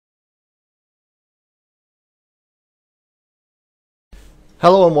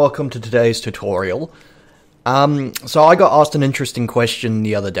Hello and welcome to today's tutorial. So I got asked an interesting question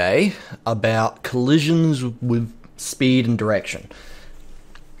the other day about collisions with speed and direction.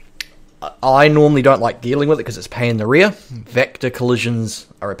 I normally don't like dealing with it because it's a pain in the rear. Vector collisions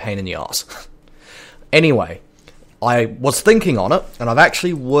are a pain in the ass. Anyway, I was thinking on it, and I've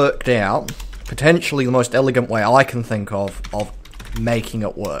actually worked out potentially the most elegant way I can think of making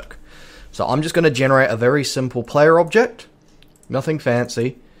it work. So I'm just going to generate a very simple player object. Nothing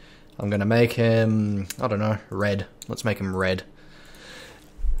fancy. I'm going to make him, I don't know, red. Let's make him red.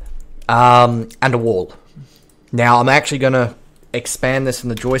 And a wall. Now, I'm actually going to expand this in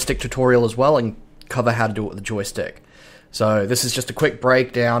the joystick tutorial as well and cover how to do it with the joystick. So this is just a quick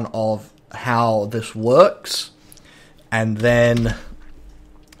breakdown of how this works. And then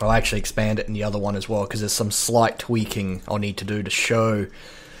I'll actually expand it in the other one as well because there's some slight tweaking I'll need to do to show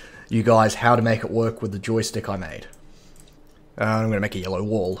you guys how to make it work with the joystick I made. I'm going to make a yellow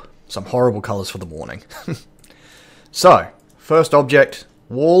wall. Some horrible colours for the morning. So, first object,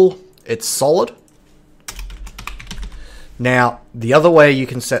 wall. It's solid. Now, the other way you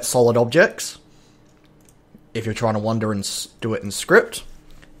can set solid objects, if you're trying to wonder and do it in script,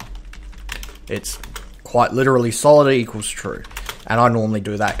 it's quite literally solid equals true. And I normally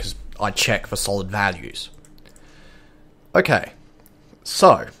do that because I check for solid values. Okay,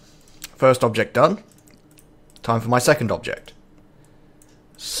 so, first object done. Time for my second object.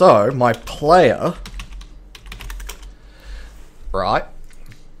 So, my player, right,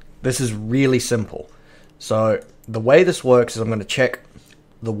 this is really simple. So, the way this works is I'm going to check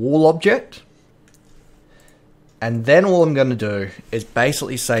the wall object, and then all I'm going to do is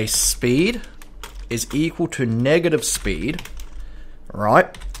basically say speed is equal to negative speed,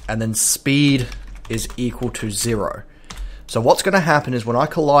 right, and then speed is equal to 0. So what's going to happen is when I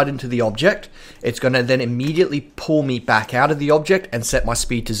collide into the object, it's going to then immediately pull me back out of the object and set my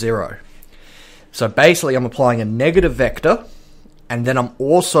speed to 0. So basically I'm applying a negative vector, and then I'm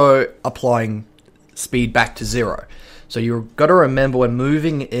also applying speed back to 0. So you've got to remember when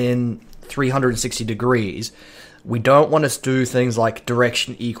moving in 360 degrees, we don't want to do things like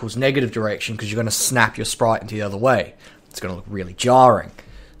direction equals negative direction because you're going to snap your sprite into the other way. It's going to look really jarring.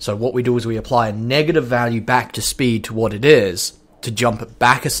 So what we do is we apply a negative value back to speed to what it is to jump it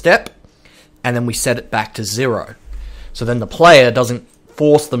back a step, and then we set it back to 0. So then the player doesn't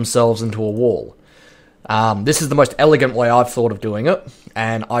force themselves into a wall. This is the most elegant way I've thought of doing it,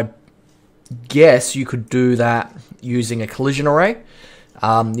 and I guess you could do that using a collision array.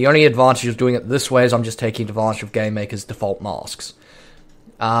 The only advantage of doing it this way is I'm just taking advantage of Gamemaker's default masks.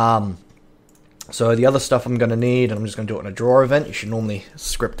 So the other stuff I'm going to need, and I'm just going to do it in a draw event. You should normally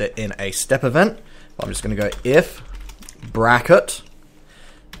script it in a step event. I'm just going to go if bracket,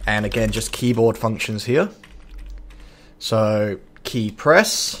 and again, just keyboard functions here. So key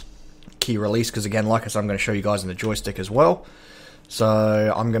press, key release, because again, like I said, I'm going to show you guys in the joystick as well.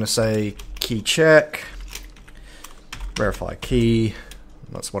 So I'm going to say key check, verify key.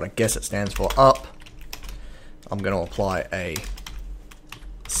 That's what I guess it stands for, up. I'm going to apply a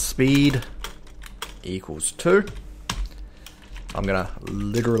speed equals 2. I'm going to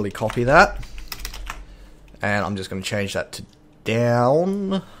literally copy that, and I'm just going to change that to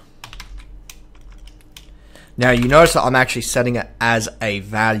down. Now you notice that I'm actually setting it as a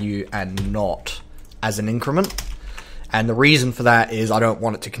value and not as an increment, and the reason for that is I don't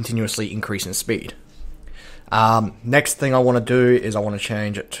want it to continuously increase in speed. Next thing I want to do is I want to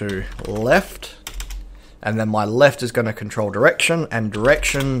change it to left, and then my left is going to control direction, and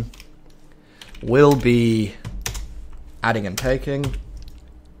direction will be adding and taking,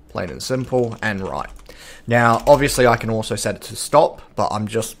 plain and simple, and right. Now, obviously I can also set it to stop, but I'm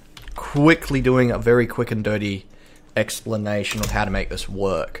just quickly doing a very quick and dirty explanation of how to make this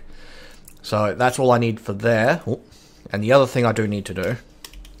work. So that's all I need for there. And the other thing I do need to do,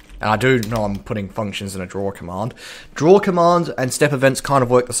 and I do know I'm putting functions in a draw command. Draw commands and step events kind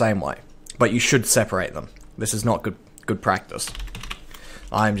of work the same way, but you should separate them. This is not good practice.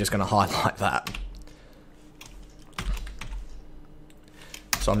 I'm just going to highlight that.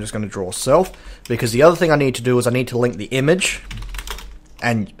 So I'm just going to draw self, because the other thing I need to do is I need to link the image,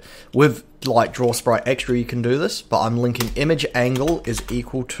 and with like draw sprite extra you can do this, but I'm linking image angle is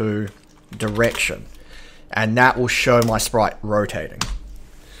equal to direction, and that will show my sprite rotating.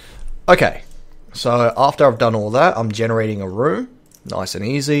 Okay, so after I've done all that, I'm generating a room, nice and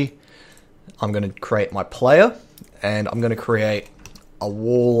easy. I'm going to create my player, and I'm going to create a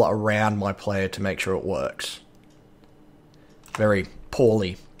wall around my player to make sure it works. Very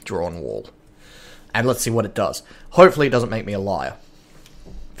poorly drawn wall. And let's see what it does. Hopefully it doesn't make me a liar.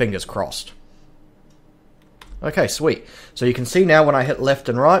 Fingers crossed. Okay, sweet. So you can see now when I hit left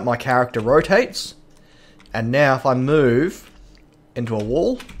and right, my character rotates. And now if I move into a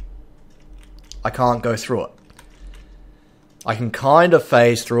wall, I can't go through it. I can kind of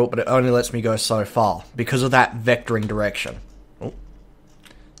phase through it, but it only lets me go so far because of that vectoring direction. Oh.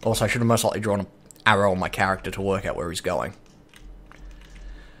 Also, I should have most likely drawn an arrow on my character to work out where he's going.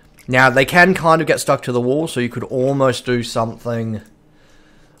 Now, they can kind of get stuck to the wall, so you could almost do something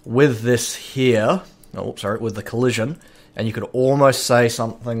with this here. Oh, sorry, with the collision. And you could almost say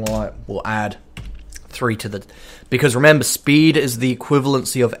something like, we'll add 3 to the... Because remember, speed is the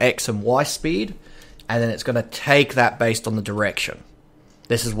equivalency of X and Y speed, and then it's going to take that based on the direction.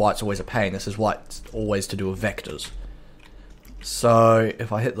 This is why it's always a pain. This is why it's always to do with vectors. So,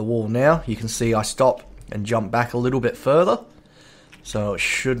 if I hit the wall now, you can see I stop and jump back a little bit further. So it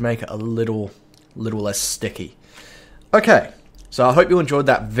should make it a little less sticky. Okay, so I hope you enjoyed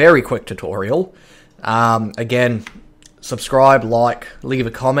that very quick tutorial. Again, subscribe, like, leave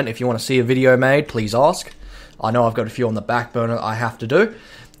a comment if you want to see a video made, please ask. I know I've got a few on the back burner I have to do.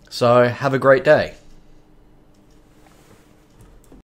 So have a great day.